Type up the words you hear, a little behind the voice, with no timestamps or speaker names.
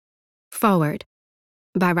Forward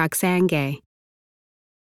by Roxane Gay.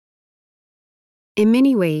 In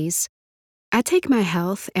many ways, I take my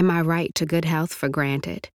health and my right to good health for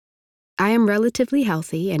granted. I am relatively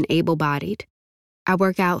healthy and able-bodied. I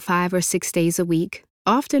work out 5 or 6 days a week,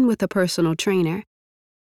 often with a personal trainer.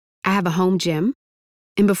 I have a home gym,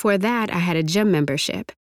 and before that I had a gym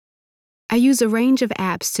membership. I use a range of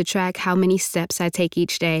apps to track how many steps I take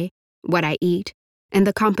each day, what I eat, and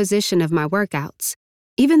the composition of my workouts,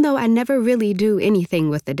 even though I never really do anything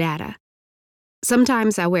with the data.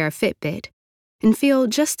 Sometimes I wear a Fitbit and feel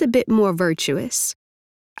just a bit more virtuous.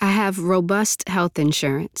 I have robust health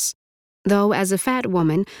insurance, though as a fat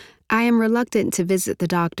woman, I am reluctant to visit the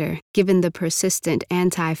doctor given the persistent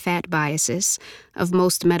anti-fat biases of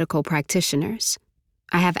most medical practitioners.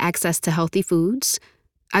 I have access to healthy foods.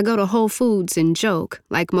 I go to Whole Foods and joke,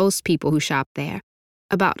 like most people who shop there,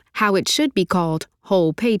 about how it should be called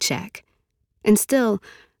whole paycheck. And still,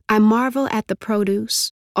 I marvel at the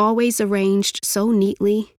produce, always arranged so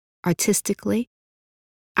neatly, artistically.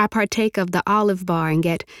 I partake of the Olive Bar and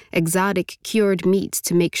get exotic cured meats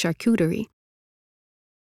to make charcuterie.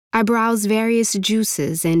 I browse various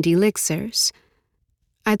juices and elixirs.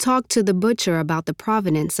 I talk to the butcher about the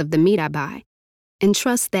provenance of the meat I buy, and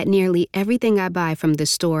trust that nearly everything I buy from the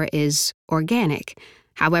store is organic,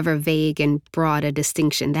 however vague and broad a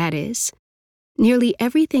distinction that is. Nearly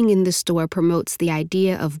everything in the store promotes the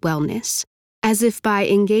idea of wellness, as if by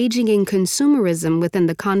engaging in consumerism within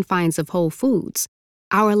the confines of Whole Foods,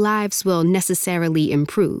 our lives will necessarily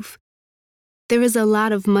improve. There is a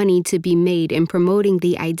lot of money to be made in promoting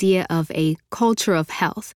the idea of a culture of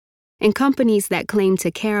health, and companies that claim to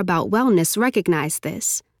care about wellness recognize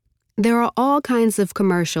this. There are all kinds of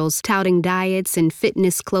commercials touting diets and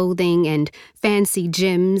fitness clothing and fancy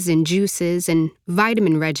gyms and juices and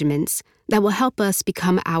vitamin regimens that will help us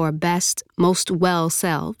become our best, most well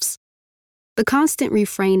selves. The constant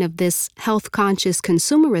refrain of this health-conscious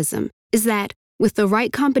consumerism is that, with the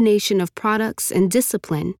right combination of products and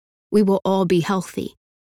discipline, we will all be healthy.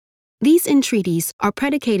 These entreaties are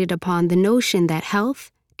predicated upon the notion that health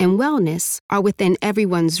and wellness are within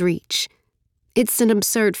everyone's reach. It's an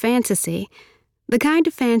absurd fantasy, the kind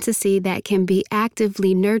of fantasy that can be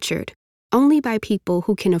actively nurtured only by people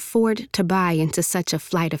who can afford to buy into such a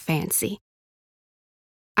flight of fancy.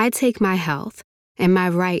 I take my health and my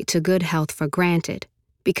right to good health for granted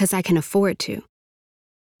because I can afford to.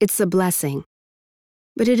 It's a blessing,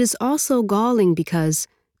 but it is also galling because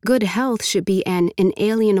good health should be an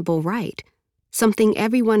inalienable right, something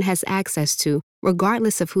everyone has access to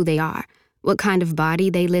regardless of who they are, what kind of body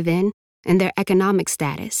they live in, and their economic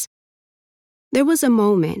status. There was a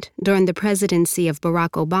moment during the presidency of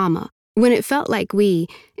Barack Obama when it felt like we,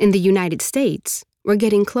 in the United States, were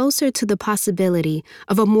getting closer to the possibility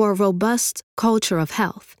of a more robust culture of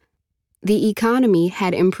health. The economy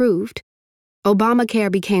had improved.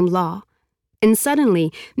 Obamacare became law. And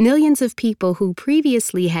suddenly, millions of people who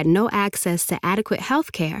previously had no access to adequate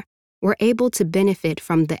health care were able to benefit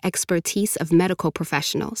from the expertise of medical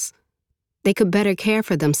professionals. They could better care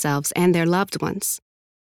for themselves and their loved ones.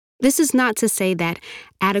 This is not to say that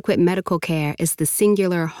adequate medical care is the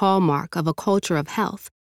singular hallmark of a culture of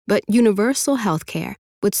health, but universal health care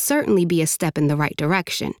would certainly be a step in the right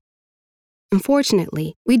direction.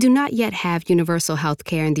 Unfortunately, we do not yet have universal health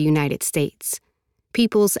care in the United States.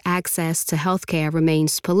 People's access to health care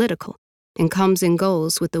remains political and comes and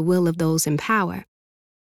goes with the will of those in power.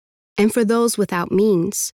 And for those without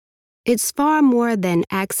means, it's far more than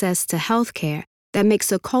access to health care that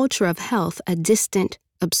makes a culture of health a distant,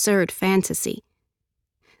 absurd fantasy.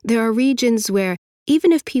 There are regions where,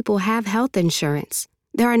 even if people have health insurance,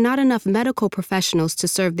 there are not enough medical professionals to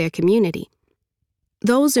serve their community.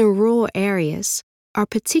 Those in rural areas are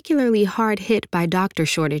particularly hard hit by doctor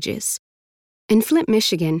shortages. In Flint,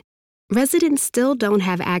 Michigan, residents still don't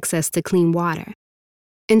have access to clean water.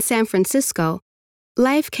 In San Francisco,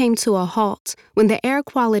 life came to a halt when the air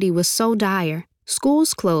quality was so dire,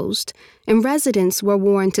 schools closed, and residents were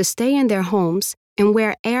warned to stay in their homes and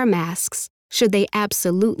wear air masks should they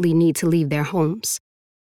absolutely need to leave their homes.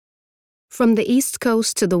 From the East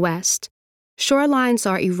Coast to the West, shorelines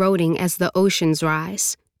are eroding as the oceans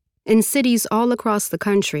rise. In cities all across the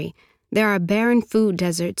country, there are barren food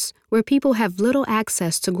deserts where people have little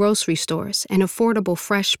access to grocery stores and affordable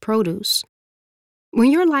fresh produce.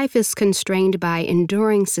 When your life is constrained by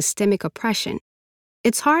enduring systemic oppression,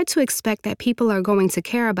 it's hard to expect that people are going to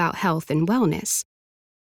care about health and wellness.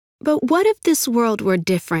 But what if this world were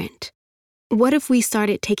different? What if we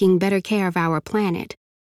started taking better care of our planet,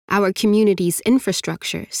 our community's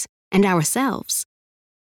infrastructures, and ourselves?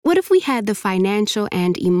 What if we had the financial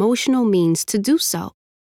and emotional means to do so?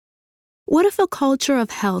 What if a culture of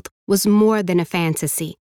health was more than a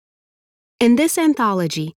fantasy? In this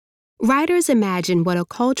anthology, writers imagine what a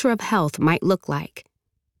culture of health might look like.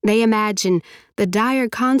 They imagine the dire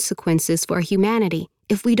consequences for humanity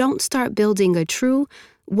if we don't start building a true,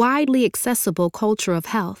 widely accessible culture of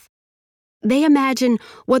health. They imagine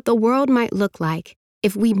what the world might look like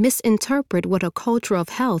if we misinterpret what a culture of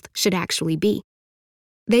health should actually be.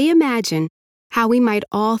 They imagine how we might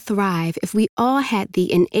all thrive if we all had the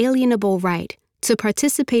inalienable right to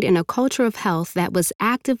participate in a culture of health that was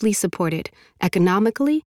actively supported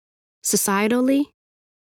economically, societally,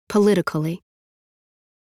 politically.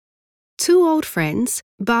 Two old friends,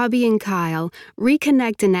 Bobby and Kyle,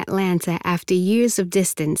 reconnect in Atlanta after years of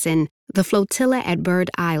distance in The Flotilla at Bird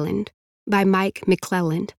Island by Mike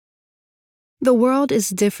McClelland. The world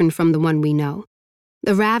is different from the one we know.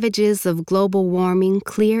 The ravages of global warming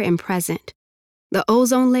clear and present. The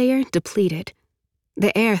ozone layer depleted.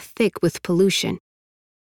 The air thick with pollution.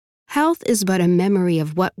 Health is but a memory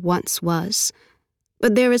of what once was.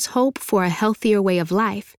 But there is hope for a healthier way of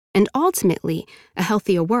life and ultimately a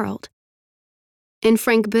healthier world. In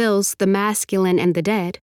Frank Bill's The Masculine and the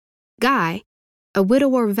Dead, Guy, a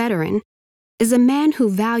widower veteran, is a man who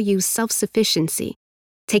values self-sufficiency,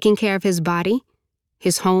 taking care of his body,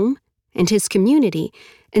 his home, and his community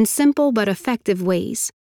in simple but effective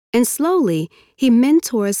ways, and slowly he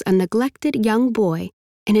mentors a neglected young boy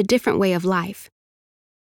in a different way of life.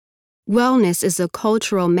 Wellness is a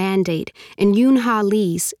cultural mandate in Yoon Ha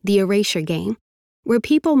Lee's The Erasure Game, where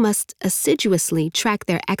people must assiduously track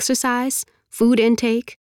their exercise, food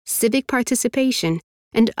intake, civic participation,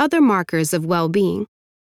 and other markers of well-being.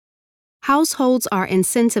 Households are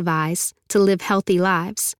incentivized to live healthy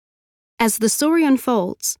lives. As the story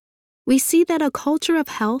unfolds, we see that a culture of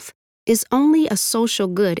health is only a social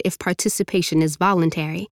good if participation is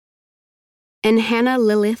voluntary. In Hannah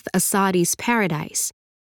Lilith Asadi's Paradise,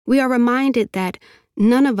 we are reminded that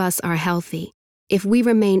none of us are healthy if we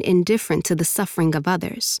remain indifferent to the suffering of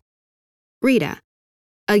others. Rita,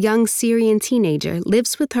 a young Syrian teenager,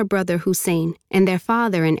 lives with her brother Hussein and their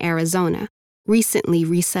father in Arizona, recently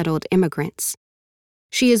resettled immigrants.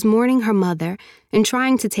 She is mourning her mother and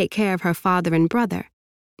trying to take care of her father and brother,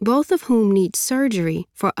 both of whom need surgery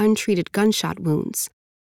for untreated gunshot wounds.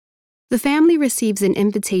 The family receives an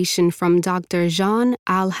invitation from Dr. Jean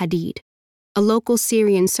Al-Hadid, a local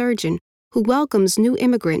Syrian surgeon who welcomes new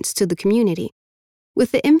immigrants to the community.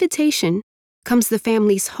 With the invitation comes the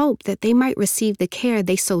family's hope that they might receive the care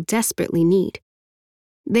they so desperately need.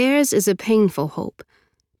 Theirs is a painful hope,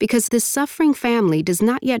 because this suffering family does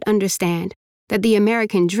not yet understand that the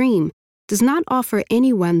American dream does not offer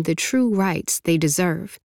anyone the true rights they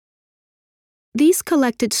deserve. These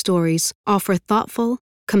collected stories offer thoughtful,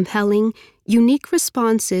 compelling, unique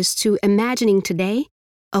responses to imagining today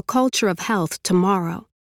a culture of health tomorrow.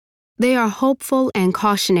 They are hopeful and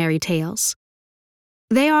cautionary tales.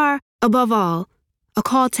 They are, above all, a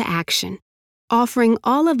call to action, offering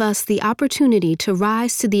all of us the opportunity to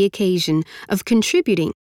rise to the occasion of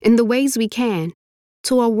contributing in the ways we can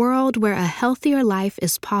to a world where a healthier life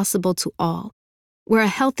is possible to all, where a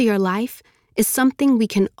healthier life is something we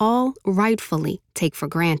can all rightfully take for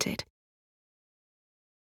granted.